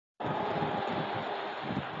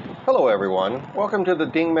Hello everyone, welcome to the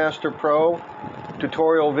Dingmaster Pro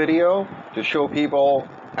tutorial video to show people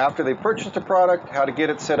after they purchase the product how to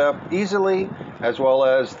get it set up easily, as well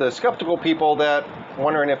as the skeptical people that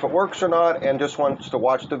wondering if it works or not and just wants to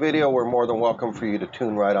watch the video. We're more than welcome for you to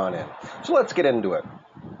tune right on in. So let's get into it.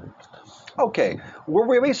 Okay,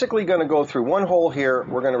 we're basically going to go through one hole here.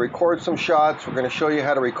 We're going to record some shots. We're going to show you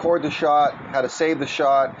how to record the shot, how to save the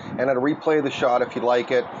shot, and how to replay the shot if you like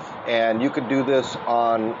it. And you could do this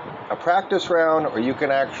on a practice round, or you can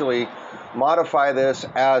actually modify this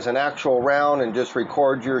as an actual round and just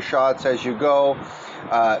record your shots as you go.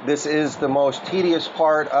 This is the most tedious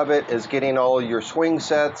part of it, is getting all your swing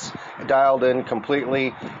sets dialed in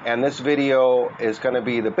completely, and this video is going to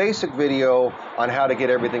be the basic video on how to get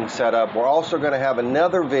everything set up. We're also going to have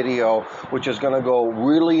another video which is going to go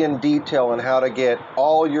really in detail on how to get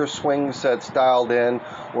all your swing sets dialed in,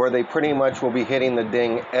 where they pretty much will be hitting the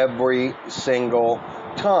ding every single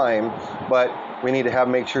time. But we need to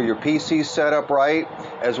make sure your PC's set up right,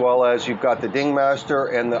 as well as you've got the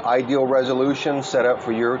Dingmaster and the ideal resolution set up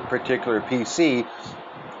for your particular PC,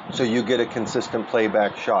 so you get a consistent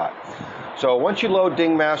playback shot. So once you load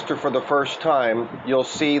Dingmaster for the first time, you'll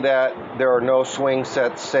see that there are no swing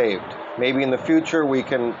sets saved. Maybe in the future we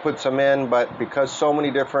can put some in, but because so many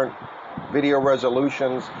different video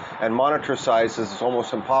resolutions and monitor sizes, it's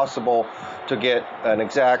almost impossible to get an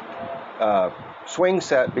exact swing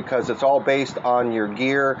set, because it's all based on your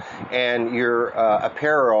gear and your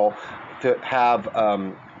apparel to have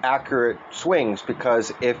accurate swings.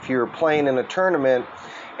 Because if you're playing in a tournament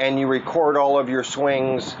and you record all of your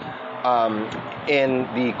swings in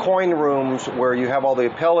the coin rooms where you have all the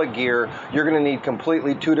appellate gear, you're going to need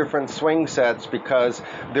completely two different swing sets, because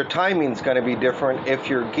their timing is going to be different if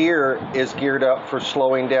your gear is geared up for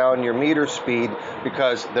slowing down your meter speed.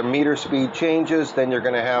 Because the meter speed changes, then you're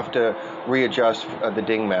going to have to readjust the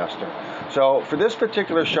Dingmaster. So for this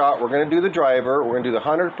particular shot, we're going to do the driver. We're going to do the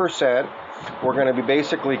 100%. We're going to be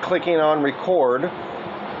basically clicking on record,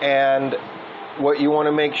 and what you want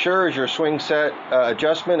to make sure is your swing set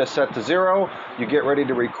adjustment is set to 0. You get ready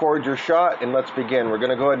to record your shot, and let's begin. We're going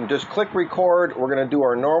to go ahead and just click record. We're going to do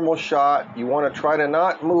our normal shot. You want to try to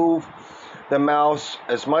not move the mouse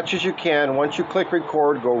as much as you can. Once you click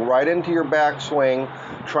record, go right into your backswing.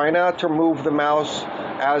 Try not to move the mouse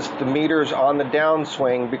as the meter's on the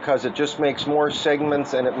downswing, because it just makes more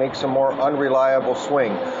segments and it makes a more unreliable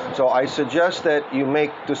swing. So I suggest that you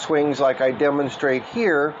make the swings like I demonstrate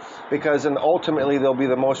here, because then ultimately they'll be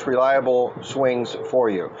the most reliable swings for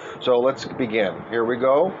you. So let's begin. Here we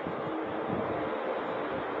go.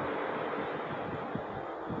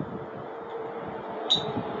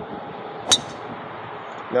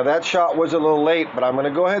 Now that shot was a little late, but I'm going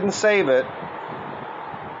to go ahead and save it,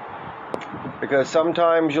 because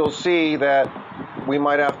sometimes you'll see that we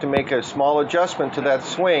might have to make a small adjustment to that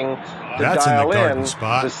swing to dial in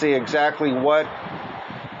to see exactly what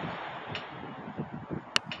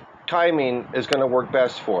timing is going to work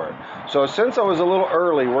best for it. So since I was a little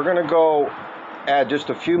early, we're going to go add just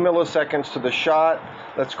a few milliseconds to the shot.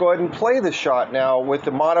 Let's go ahead and play the shot now with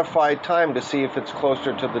the modified time to see if it's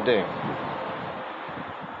closer to the ding.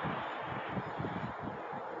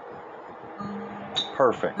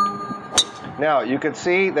 Perfect. Now you can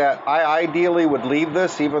see that I ideally would leave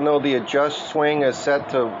this, even though the adjust swing is set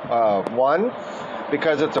to 1,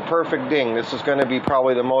 because it's a perfect ding. This is going to be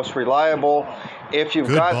probably the most reliable. If you've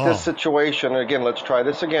got this situation, again, let's try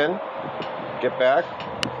this again. Get back.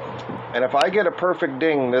 And if I get a perfect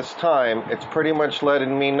ding this time, it's pretty much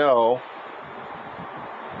letting me know.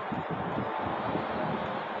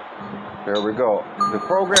 There we go. The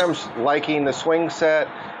program's liking the swing set.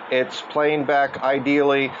 It's playing back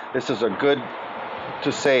ideally. This is a good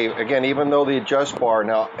to save. Again, even though the adjust bar,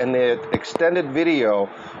 now in the extended video,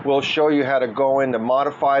 we'll show you how to go in to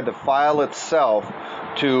modify the file itself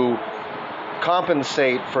to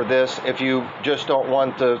compensate for this if you just don't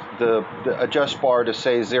want the adjust bar to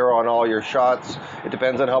say 0 on all your shots. It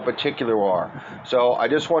depends on how particular you are. So I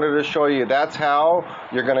just wanted to show you that's how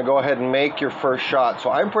you're going to go ahead and make your first shot.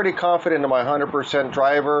 So I'm pretty confident in my 100%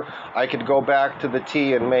 driver. I could go back to the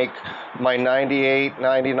tee and make my 98,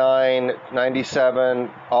 99,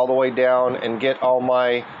 97 all the way down and get all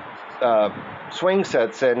my swing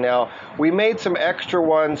sets in. Now, we made some extra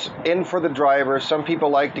ones in for the driver. Some people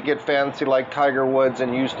like to get fancy like Tiger Woods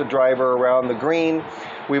and use the driver around the green.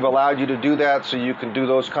 We've allowed you to do that so you can do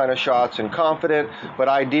those kind of shots in confident, but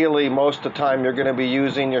ideally most of the time you're going to be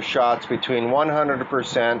using your shots between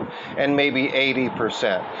 100% and maybe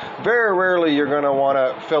 80%. Very rarely you're going to want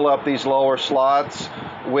to fill up these lower slots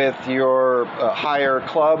with your higher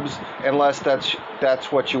clubs, unless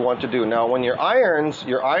that's what you want to do. Now, when your irons,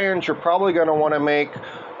 you're probably going to want to make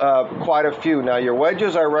quite a few. Now, your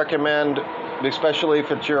wedges, I recommend, especially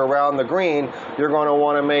if it's you're around the green, you're going to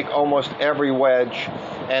want to make almost every wedge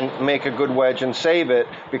and make a good wedge and save it,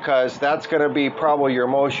 because that's going to be probably your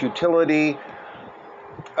most utility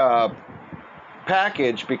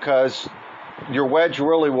package, because your wedge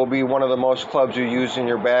really will be one of the most clubs you use in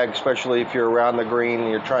your bag, especially if you're around the green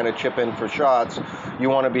and you're trying to chip in for shots. You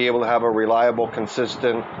want to be able to have a reliable,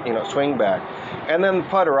 consistent, swing back. And then the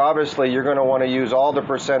putter, obviously, you're going to want to use all the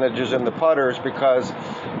percentages in the putters, because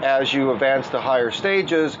as you advance to higher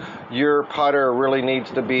stages, your putter really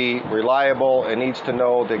needs to be reliable. It needs to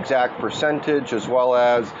know the exact percentage, as well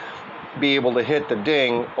as be able to hit the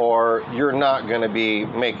ding, or you're not going to be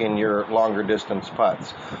making your longer distance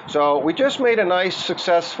putts. So we just made a nice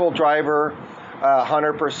successful driver,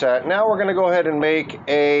 100%. Now we're going to go ahead and make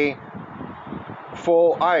a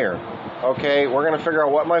full iron. Okay, we're going to figure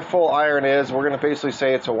out what my full iron is. We're going to basically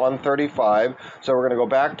say it's a 135. So we're going to go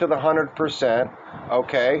back to the 100%.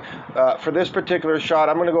 Okay, for this particular shot,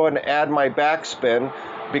 I'm going to go ahead and add my backspin,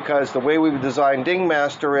 because the way we've designed Ding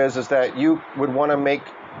Master is that you would want to make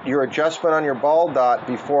your adjustment on your ball dot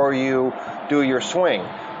before you do your swing.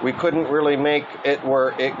 We couldn't really make it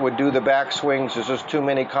where it would do the back swings. There's just too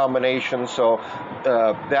many combinations. So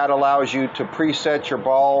that allows you to preset your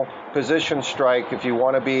ball position strike. If you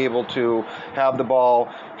want to be able to have the ball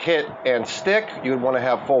hit and stick, you would want to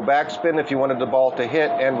have full backspin. If you wanted the ball to hit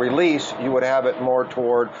and release, you would have it more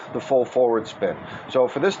toward the full forward spin. So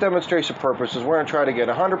for this demonstration purposes, we're going to try to get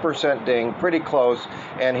 100% ding, pretty close,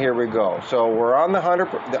 and here we go. So we're on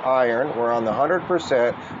the iron, we're on the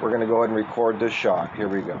 100%. We're going to go ahead and record this shot. Here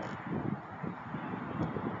we go.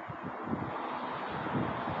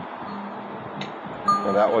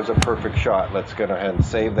 Well, that was a perfect shot. Let's go ahead and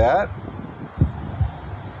save that.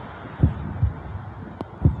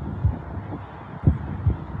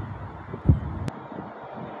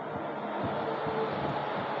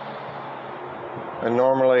 And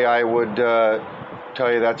normally I would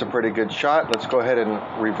tell you that's a pretty good shot. Let's go ahead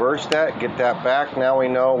and reverse that, get that back. Now we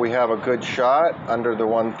know we have a good shot under the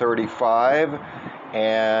 135,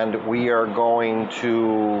 and we are going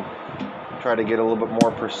to try to get a little bit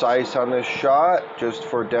more precise on this shot just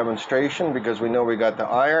for demonstration, because we know we got the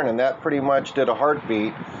iron, and that pretty much did a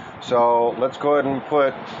heartbeat. So let's go ahead and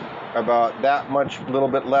put about that much, little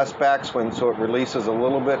bit less backswing, so it releases a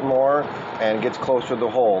little bit more and gets closer to the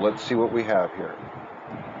hole. Let's see what we have here.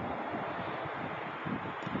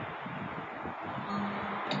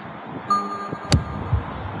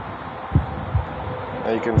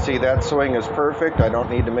 Now you can see that swing is perfect. I don't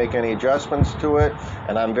need to make any adjustments to it,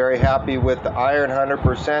 and I'm very happy with the iron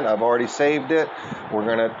 100%. I've already saved it. We're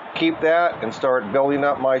going to keep that and start building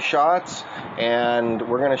up my shots, and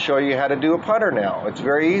we're going to show you how to do a putter now. It's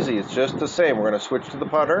very easy. It's just the same. We're going to switch to the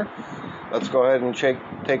putter. Let's go ahead and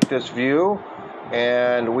take this view,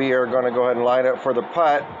 and we are going to go ahead and line up for the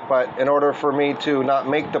putt. But in order for me to not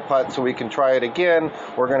make the putt so we can try it again,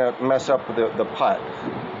 we're going to mess up the putt.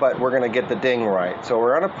 But we're going to get the ding right. So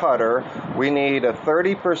we're on a putter. We need a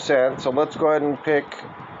 30%. So let's go ahead and pick,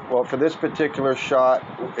 well, for this particular shot,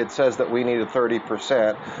 it says that we need a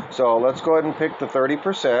 30%. So let's go ahead and pick the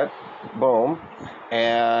 30%. Boom.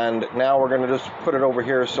 And now we're going to just put it over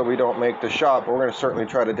here so we don't make the shot, but we're going to certainly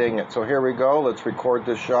try to ding it. So here we go. Let's record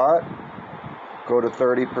this shot. Go to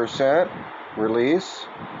 30%. Release.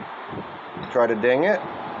 Try to ding it.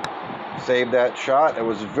 Save that shot. It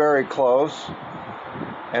was very close.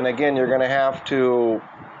 And again, you're going to have to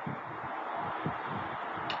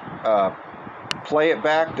play it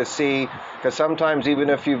back to see, because sometimes even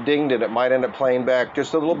if you've dinged it, it might end up playing back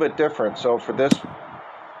just a little bit different. So for this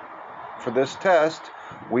test,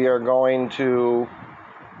 we are going to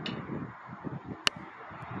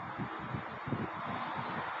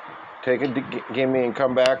take a gimme and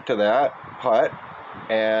come back to that putt,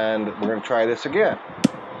 and we're going to try this again.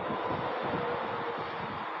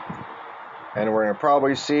 And we're going to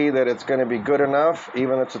probably see that it's going to be good enough,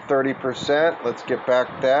 even if it's a 30%. Let's get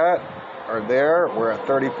back that, or there. We're at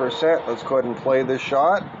 30%. Let's go ahead and play this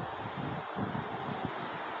shot.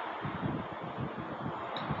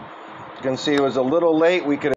 You can see it was a little late. We could